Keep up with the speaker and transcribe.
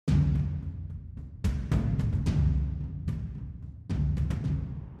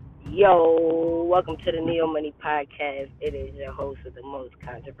Yo, welcome to the Neo Money Podcast. It is your host with the most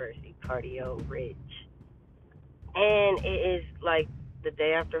controversy, Cardio Rich. And it is like the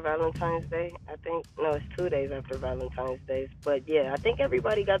day after Valentine's Day. I think, no, it's 2 days after Valentine's Day. But yeah, I think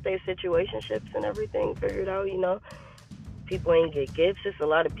everybody got their situationships and everything figured out. People ain't get gifts. It's a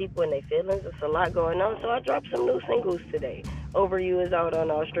lot of people in their feelings. It's a lot going on. So I dropped some new singles today. Over You is out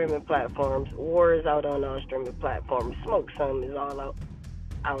on all streaming platforms. War is out on all streaming platforms. Smoke Some is all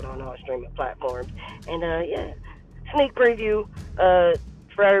out on all streaming platforms. And yeah, sneak preview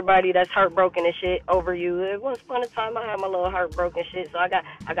for everybody that's heartbroken and shit. Over You. It once upon a time I had my little heartbroken shit, so I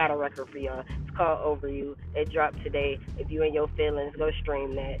got a record for y'all. It's called Over You. It dropped today. If you in your feelings, go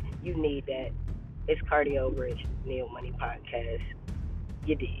stream that. You need that. It's Cardio Rich, Neo Money Podcast.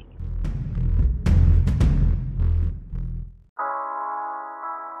 You dig.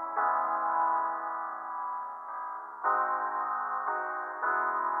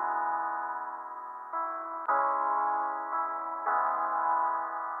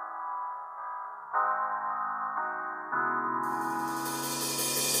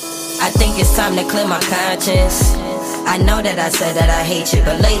 I think it's time to clear my conscience. I know that I said that I hate you,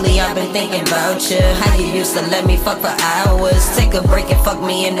 but lately I've been thinking about you. How you used to let me fuck for hours, take a break and fuck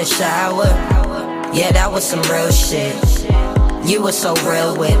me in the shower. Yeah, that was some real shit. You were so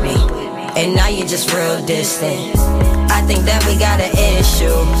real with me, and now you're just real distant. I think that we got an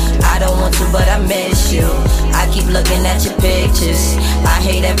issue. I don't want to, but I miss you. I keep looking at your pictures. I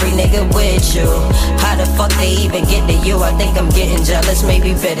hate every nigga with you. How the fuck they even get to you? I think I'm getting jealous,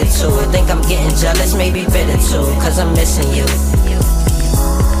 maybe bitter too. I think I'm getting jealous, maybe bitter too. Cause I'm missing you.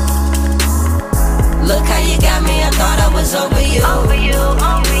 Look how you got me, I thought I was over you.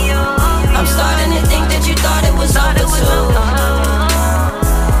 I'm starting to think that you thought it was over too.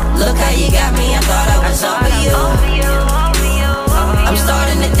 Look how you got me, I thought I was over you. I'm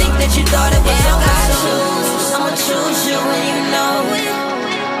starting to think that you thought it was over too. I'ma choose you when you know it.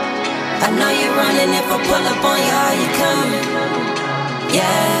 I know you're running, if I pull up on you, are you coming?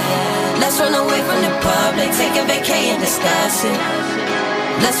 Yeah, let's run away from the public, take a vacay and discuss it.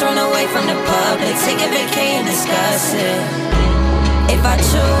 Let's run away from the public, take a vacay and discuss it. If I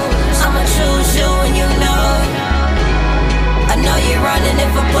choose, I'ma choose you and you know it. I know you're running,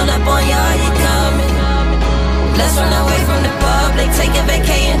 if I pull up on you, are you coming? Let's run away from the public, take a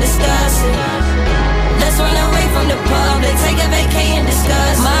vacay and discuss it. Let's run away from the public, take a vacay and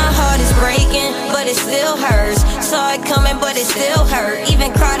discuss it. My heart is breaking, but it still hurts. Saw it coming, but it still hurt.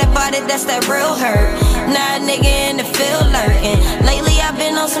 Even cried about it, that's that real hurt. Now a nigga in the field lurking. Lately I've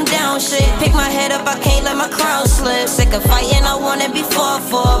been on some down shit. Pick my head up, I can't let my crown slip. Sick of fighting, I wanna be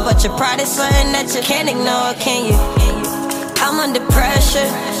 4-4. But your pride is something that you can't ignore, can you? I'm under pressure,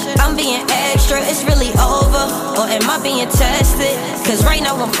 I'm being extra, it's really over. Or am I being tested? Cause right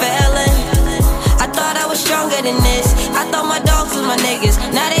now I'm failing. I thought I was stronger than this. I thought my dogs was my niggas.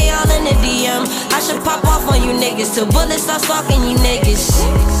 Now they all in the DM. I should pop off on you niggas till bullets start stalking you niggas.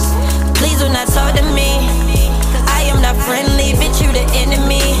 Please do not talk to me. I am not friendly, bitch, you the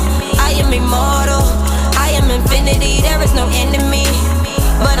enemy. I am immortal, I am infinity, there is no end to me.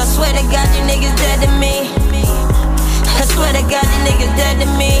 But I swear to God, you niggas dead to me. I swear to God, you niggas dead to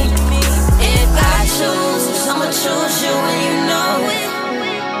me. If I choose, I'ma choose you and you know it.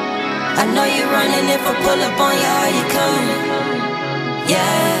 I know you're running, if I pull up on you, are you coming?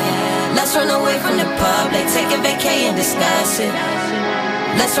 Yeah, let's run away from the public, take a vacay and discuss it.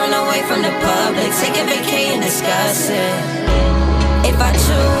 Let's run away from the public, take a vacay and discuss it. If I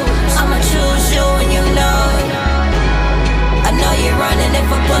choose, I'ma choose you and you know it. I know you're running,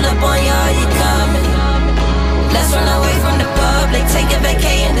 if I pull up on you, are you coming? Let's run away from the public, take a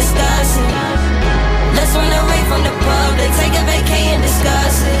vacay and discuss it. Let's run away from the public, take a vacay and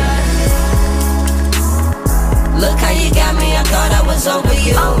discuss it. Look how you got me, I thought I was over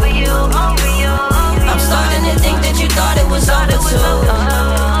you. I'm starting to think that you thought it was over too.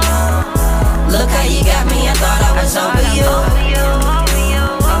 Look how you got me, I thought I was over you.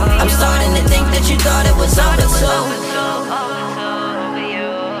 I'm starting to think that you thought it was over too.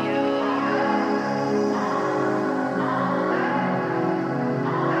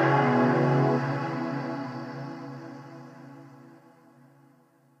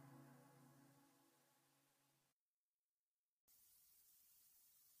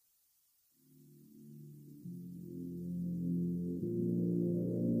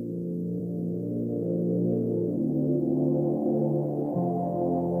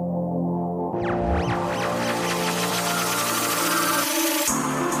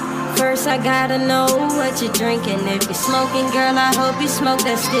 First I gotta know what you're drinking. If you're smoking, girl, I hope you smoke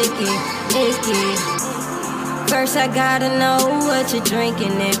that sticky, icky. First I gotta know what you're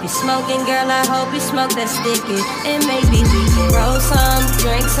drinking. If you're smoking, girl, I hope you smoke that sticky. And maybe we can roll some,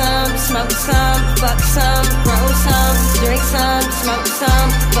 drink some, smoke some, fuck some, roll some, drink some, smoke some,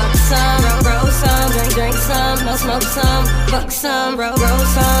 fuck some, roll some, drink some, smoke some, fuck some, roll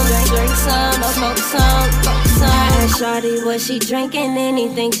some, drink some, smoke some, fuck some. I asked shawty what she drinking,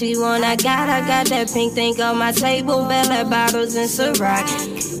 anything she want. I got that pink thing on my table, Bella bottles and Ciroc.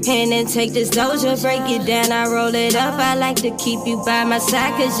 And then take this Doja, break it down, I roll it up. I like to keep you by my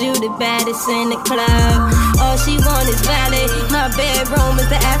side, cause you the baddest in the club. All she want is Valley. My bedroom is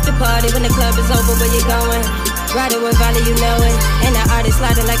the after party. When the club is over, where you going? Riding with Valley, you know it. And the artist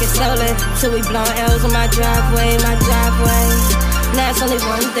sliding like it's stolen. Till we blowin' L's on my driveway, Now it's only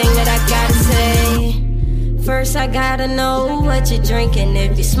one thing that I gotta say. First I gotta know what you're drinking.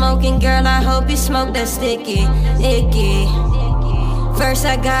 If you're smoking, girl, I hope you smoke that sticky, icky. First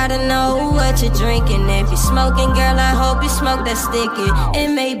I gotta know what you're drinking. If you're smoking, girl, I hope you smoke that sticky.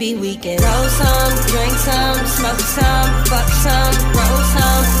 And maybe we can roll some, drink some, smoke some, fuck some, roll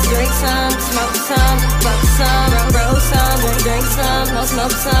some, drink some, smoke some, fuck some, roll some, drink some,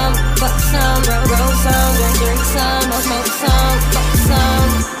 smoke some, fuck some, roll some, drink some, smoke some, fuck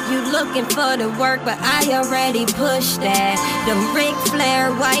some. You looking for the work, but I already pushed that. The Ric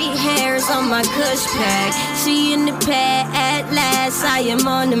Flair white hairs on my cush pack. She in the pad at last, I am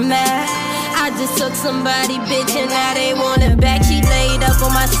on the map. I just took somebody, bitch, and now they want it back. She laid up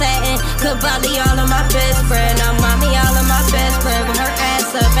on my satin, Cavalli all of my best friend. Now mommy all of my best friend, with her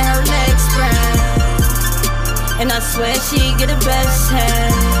ass up and her legs spread. And I swear she get the best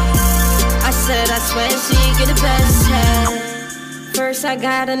head. I said I swear she get the best head. First I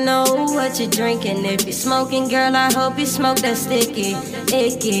gotta know what you're drinking. If you're smoking, girl, I hope you smoke that sticky,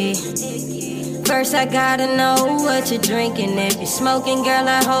 icky. First I gotta know what you're drinking. If you're smoking, girl,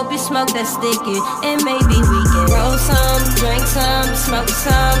 I hope you smoke that sticky. And maybe we can roll some, drink some, smoke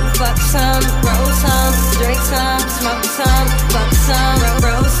some, fuck some, roll some, drink some, smoke some, fuck some,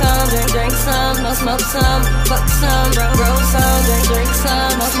 roll some, drink some, smoke some, fuck some, roll some, drink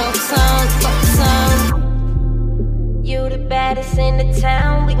some, smoke some, fuck some. You the baddest in the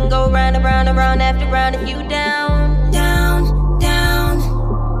town. We can go round and round and round after round if you down, down, down.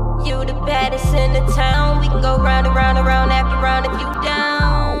 You the baddest in the town. We can go round and round and round after round if you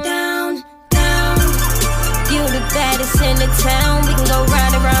down, down, down. You the baddest in the town. We can go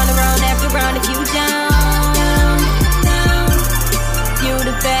round and round and round after round if you down, down, down. You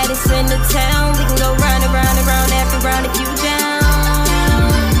the baddest in the town. We can go round and round and round after round if you down,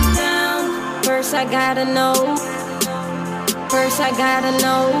 down. First I gotta know. First I gotta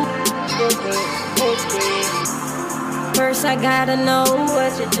know. First I gotta know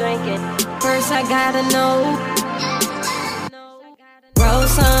what you're drinking. First I gotta know. Roll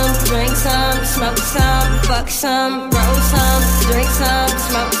some, drink some, smoke some, fuck some, roll some, drink some,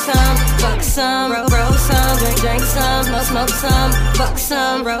 smoke some, fuck some, roll some, drink some, smoke some, fuck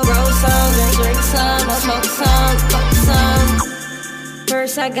some, roll some, drink some, smoke some, fuck some.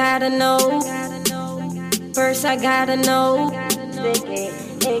 First I gotta know. First I gotta know.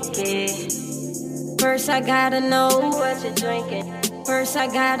 Icky. First I gotta know what you're drinking. First I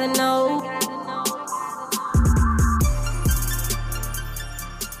gotta know.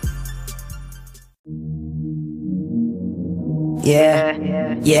 Yeah.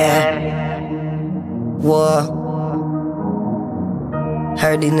 War.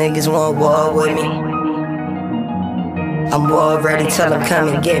 Heard these niggas want war with me. I'm war ready, tell them come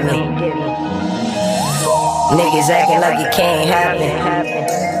and get me. Niggas acting like it can't happen.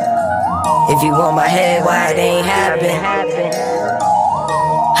 If you want my head, why it ain't happen?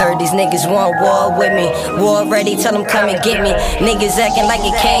 Heard these niggas want war with me. War ready, tell them come and get me. Niggas acting like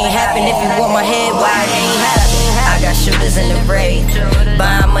it can't happen. If you want my head, why it ain't happen? I got shooters in the raid,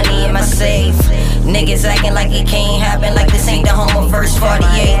 buying money in my safe. Niggas acting like it can't happen, like this ain't the home of First 48.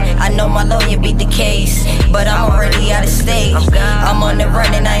 I know my lawyer beat the case, but I'm already out of state. I'm on the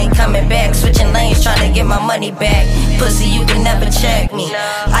run and I ain't coming back, switching lanes trying to get my money back. Pussy, you can never check me,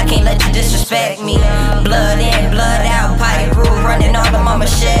 I can't let you disrespect me. Blood in, blood out, pipe rule running all of my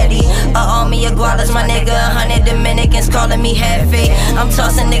machete. A army of gualas, my nigga, 100 Dominicans calling me heavy. I'm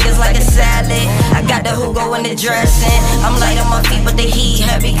tossing niggas like a salad, I got the Hugo in the dressing. I'm light on my feet but the heat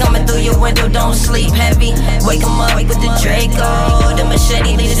heavy, coming through your window, don't sleep heavy. Wake 'em up with the Draco, the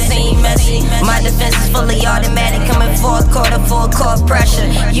machete leave the scene messy. My defense is fully automatic, coming fourth quarter, full court pressure.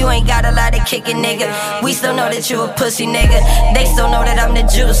 You ain't got a lot of kicking, nigga. We still know that you a pussy, nigga. They still know that I'm the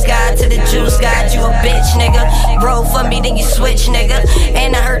juice guy, to the juice guy, you a bitch, nigga. Roll for me, then you switch, nigga.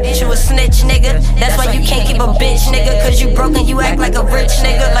 And I heard that you a snitch, nigga. That's why you can't keep a bitch, nigga. Cause you broke and you act like a rich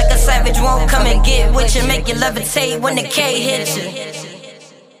nigga. Like a savage won't come and get with you, make you levitate when the K hits you.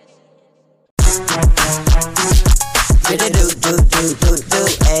 Do,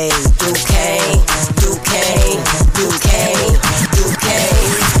 ayy, do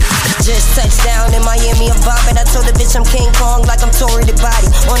just touched down in Miami, I'm bobbing. I told the bitch I'm King Kong like I'm Tory the Body.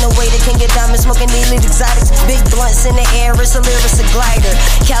 On the way to King of Diamonds, smoking elite exotics. Big blunts in the air, it's a lyrics, a glider.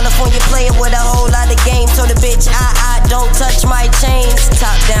 California player with a whole lot of game. Told the bitch, I don't touch my chains.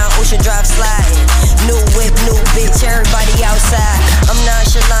 Top down, Ocean Drive sliding. New whip, new bitch, everybody outside. I'm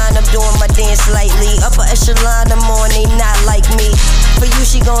nonchalant, I'm doing my dance lightly. Upper echelon, I'm on, they not like me. For you,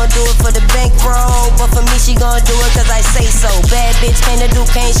 she gon' do it for the bankroll, but for me, she gon' do it cause I say so. Bad bitch came to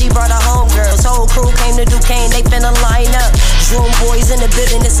Duquesne, she brought her homegirls. Whole crew came to Duquesne, they finna line up. Droom boys in the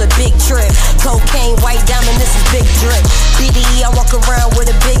building, it's a big trip. Cocaine, white diamond, this is big drip. BDE, I walk around with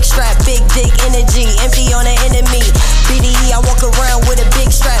a big strap, big dick energy, empty on the enemy. BDE, I walk around with a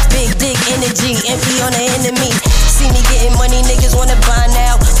big strap, big dick energy, empty on the enemy. See me getting money, niggas wanna buy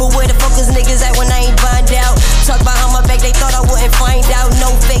now, but where the fuck is niggas at when I ain't bind out? Talk behind my back, they thought I wouldn't find out. No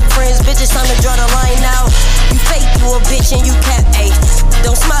fake friends, bitches, time to draw the line out. You fake, you a bitch and you cap, ayy.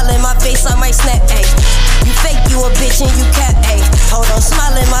 Don't smile in my face, I might snap, ayy. You fake, you a bitch and you cap, ayy. Hold on,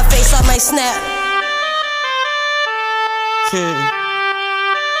 smile in my face, I might snap.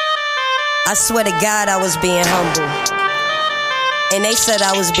 I swear to God I was being humble, and they said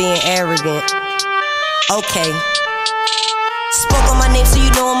I was being arrogant. Okay. Spoke on my name so you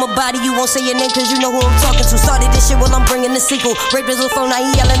know I'm a body. You won't say your name cause you know who I'm talking to. Started this shit while I'm bringing the sequel. Rape his little phone, now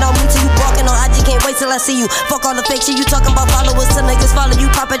he yelling on me till you barking on IG. Can't wait till I see you. Fuck all the fake shit you talking about. Followers till niggas follow you.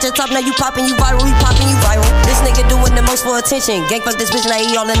 Pop at your top, now you popping, you viral. He popping, you viral. This nigga doing the most for attention. Gang fuck this bitch, now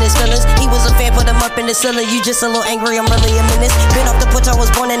he all in his feelings. He was a fan, put him up in the ceiling. You just a little angry, I'm really a menace. Been off the porch, I was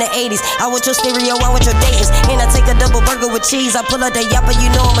born in the 80s. I want your stereo, I want your datings. And I take a double burger with cheese. I pull out the yapper,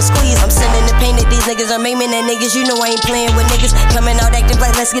 you know I'ma squeeze. I'm sending the pain that these niggas are maiming. And niggas, you know I ain't playing with niggas. Coming out acting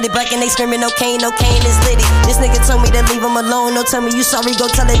like let's get it back, and they screaming no cane is litty. This nigga told me to leave him alone. No, tell me you sorry,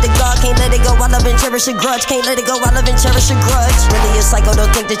 go tell it to God. Can't let it go, I love and cherish a grudge. Can't let it go, I love and cherish a grudge. Really a psycho, don't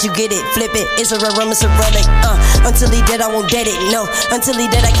think that you get it. Flip it, it's a rare rum, it's a relic. Until he dead, I won't dead it. No, until he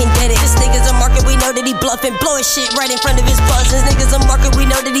dead, I can't dead it. This nigga's a market, we know that he bluffing. Blow his shit right in front of his buzzers. Niggas a market, we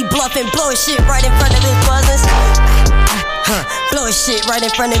know that he bluffing. Blow his shit right in front of his buzzers. Blow his shit right in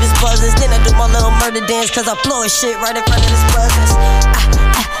front of his buzzers. Then I do my little murder dance cause I blow his shit right in front of his buzzers.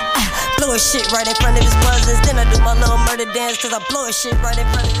 Blow his shit right in front of his buzzers. Then I do my little murder dance cause I blow his shit right in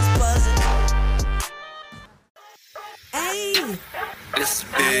front of his buzzers. Ayy. It's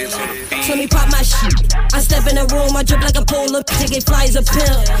big on the beat. So me pop my shit. I step in the room, I drip like a polar. Ticket flies a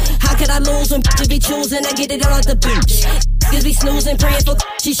pimp. How could I lose when bitches be choosing? I get it all out the beach. Niggas be snoozing, praying for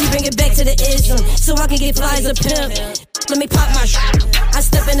she bring it back to the ism, so I can get flies a pimp. Let me pop my shit. I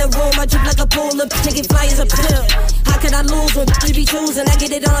step in the room, I drip like a polar. Ticket flies a pimp. How could I lose when bitches be choosing? I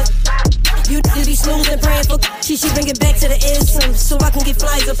get it all. You be snoozing, praying for she bring it back to the ism, so I can get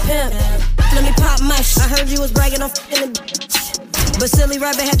flies a pimp. Let me pop my shit. I heard you was bragging on f***ing the but silly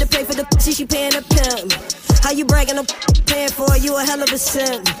rabbit had to pay for the she paying a pimp. How you bragging on paying for it? You a hell of a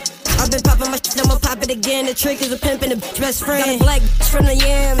simp. I've been popping my shit, I'ma pop it again. The trick is a pimp and a best friend. Got a black bitch from the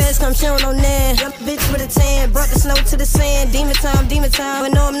yam, best come showing on there. Young bitch with a tan, brought the snow to the sand. Demon time,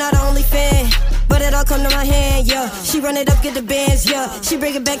 but no, I'm not the only fan. But it all come to my hand, yeah. She run it up, get the bands, yeah. She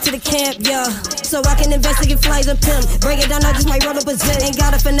bring it back to the camp, yeah. So I can investigate flies and pimp. Break it down, I just might roll up a zip. Ain't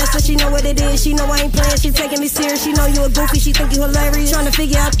got a finesse, so she know what it is. She know I ain't playing, she taking me serious. She know you a goofy, she think you hilarious. Trying to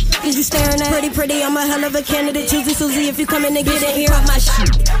figure out, is you staring at? Pretty, I'm a hell of a candidate. Choosy Susie, if you come in and get it, here, my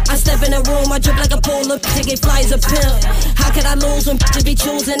shit. I step in the room, I drip like a polar. Ticket flies a pimp. How could I lose when bitches be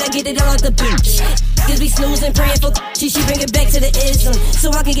choosing? I get it all out the beach. Niggas be snoozing, praying for she bring it back to the ism,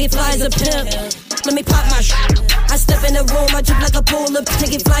 so I can get flies a pimp. Let me pop my shit. I step in the room, I drip like a polar.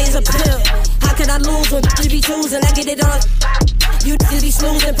 Ticket flies a pimp. How could I lose when bitches be choosing? I get it all. You niggas be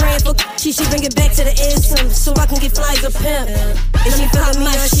snoozing, praying for she bring it back to the ism, so I can get flies a pimp. Is she feeling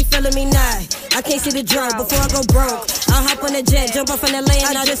me or she feeling me not? I can't see the drug before I go broke. I'll hop on the jet, jump off on the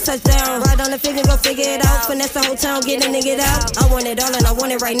land, I just touch down. Ride on the figure, go figure it out. Finesse the whole town, get a nigga out. I want it all and I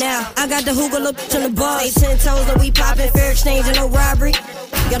want it right now. I got the hookah look on the bar. Stay 10 toes and we poppin', fair exchange and no robbery.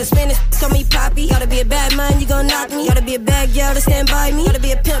 Gotta spend it, call me Poppy. Gotta be a bad man, you gon' knock me. Gotta be a bad girl to stand by me. Gotta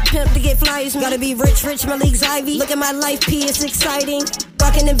be a pimp to get flies. Gotta be rich, my league's Ivy. Look at my life, P, it's exciting. I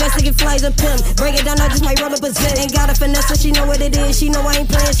can investigate flies a pimp. Break it down, I just might roll up a zip. Ain't got a finesse, so she know what it is. She know I ain't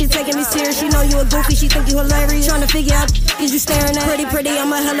playing, she taking me serious. She know you a goofy, she think you hilarious. Trying to figure out, is you staring at? Pretty,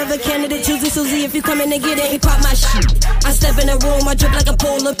 I'm a hell of a candidate. Choosy Susie, if you come in and get it, he pop my shit. I step in the room, I drip like a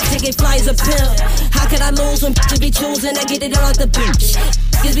polar. Ticket flies a pimp. How could I lose when bitches be choosing? I get it all out the beach.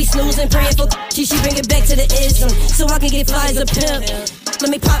 Niggas be snoozing, praying for she bring it back to the ism, so I can get fly as a pimp. Let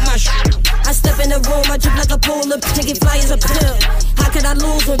me pop my shit. I step in the room, I drip like a pool of to get fly as a pimp. How could I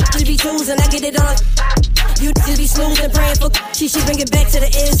lose when you be choosing? I get it all. You be snoozing, praying for she bring it back to the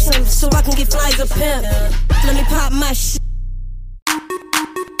ism, so I can get fly as a pimp. Let me pop my shit.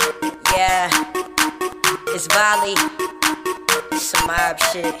 Yeah, it's Volley, some mob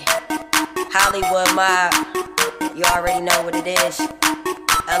shit. Hollywood mob, you already know what it is.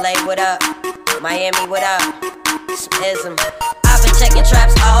 LA, what up? Miami, what up? Some ism. I've been checking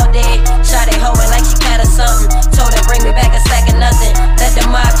traps all day. Shot it hoeing like she cat or something. Told her bring me back a stack of nothing. Let the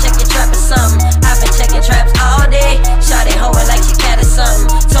mob check your trap or something. I've been checking traps all day. Shot it hoeing like she cat or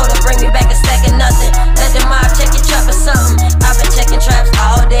something. Told her bring me back a stack of nothing. Let the mob check your trap or something. I've been checking traps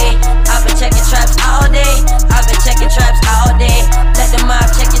all day. I've been checking traps all day. I've been checking traps all day. Let the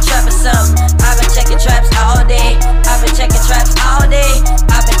mob check your trap or something. I've been checking traps all day. I've been checking traps all day.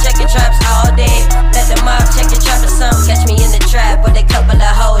 I've been checking traps all day. Let the mob check your trap or something. Catch me in the trap with a couple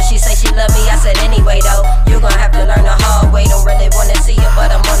of hoes. She say she love me. I said anyway though. You gon' have to learn the hard way. Don't really wanna see you,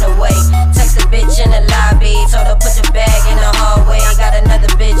 but I'm on the way. Text a bitch in the lobby. Told her put the bag in the hallway. Got another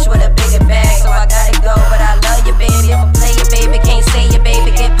bitch with a bigger bag, so I gotta go. But I love you, baby. I'm a player, baby. Can't say you,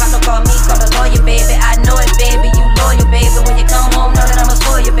 baby. Get popped, don't call me, call the lawyer, baby. I know it, baby. You loyal, baby. When you come home, know that I'ma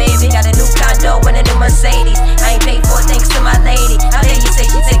spoil you, baby. Got a new condo and a new Mercedes. I ain't paid for it, thanks to my lady. How dare you say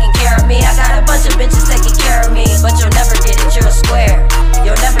she taking care of me? I got a bunch of bitches taking care of me, but you'll never get it, you're a square.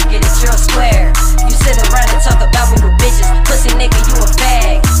 You'll never get it, you're a square. You sit around and talk about me with bitches. Pussy nigga, you a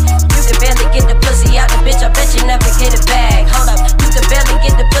fag. You can barely get the pussy out the bitch, I bet you never get a bag. Hold up, you can barely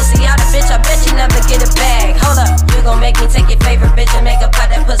get the pussy out the bitch, I bet you never get a bag. Hold up, you gon' make me take your favorite bitch and make her pop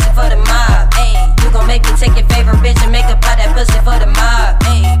that pussy for the mob. Ayy, you gon' make me take your favorite bitch and make her pop that pussy for the mob.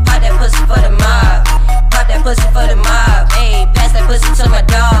 Ayy, pop that pussy for the mob. Pop that pussy for the mob. Ayy, pass that pussy to my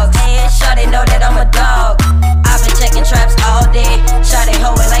dogs. Ayy, shawty know that I'm a dog. I've been checking traps all day. Shawty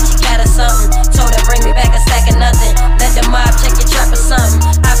hoeing like she cat or something. Told her bring me back a stack of nothing. Let the mob check your trap or something.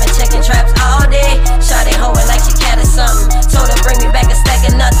 I've been checking traps all day. Shawty hoeing like she cat or something. Told her bring me back a stack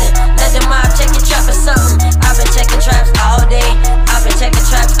of nothing. Let the mob check your trap or something. I've been checking traps all day. I've been checking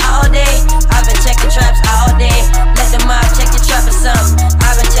traps all day. I've been checking traps all day. Let the mob check your trap or something.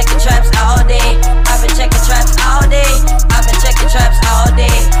 I've been checking traps all day. I've been checking traps all day. I've been checking traps all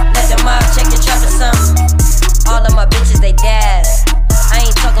day. Let the mob check your trap or something. All of my bitches, they gas. I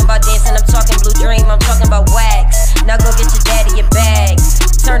ain't talking about dancing, I'm talking blue dream, I'm talking about wax. Now go get your daddy your bag.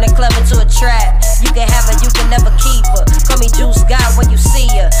 Turn the club into a trap. You can have her, you can never keep her. Call me Juice God when you see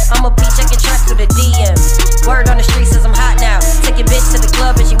her. I'm a P checking tracks through the DMs. Word on the street says I'm hot now. Take your bitch to the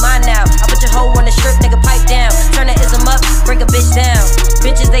club and she mine now. I put your hoe on the strip, nigga, pipe down. Turn the ism up, break a bitch down.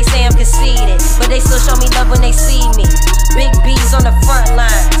 Bitches, they say I'm conceited, but they still show me love when they see me. Big B's on the front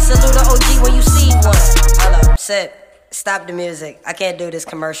line. Salute the OG when you see one. Hold up, sit. Stop the music. I can't do this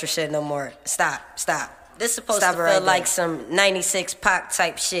commercial shit no more. Stop. This supposed to feel like some 96 Pac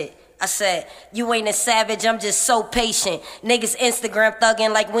type shit. I said, you ain't a savage, I'm just so patient. Niggas Instagram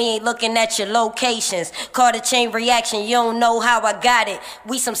thugging like we ain't looking at your locations. Call the chain reaction, you don't know how I got it.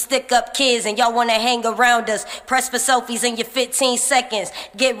 We some stick up kids and y'all wanna hang around us. Press for selfies in your 15 seconds.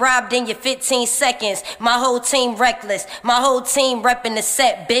 Get robbed in your 15 seconds. My whole team reckless. My whole team repping the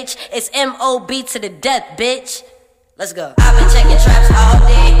set, bitch. It's M.O.B. to the death, bitch. Let's go. I've been checking traps all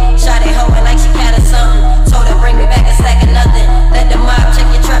day. Shot it hoeing like she cat or something. Told her bring me back a stack of nothing. Let the mob check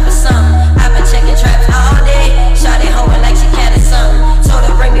your trap or something. I've been checking traps all day. Shot it hoeing like she cat or something. Told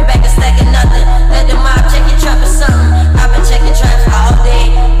her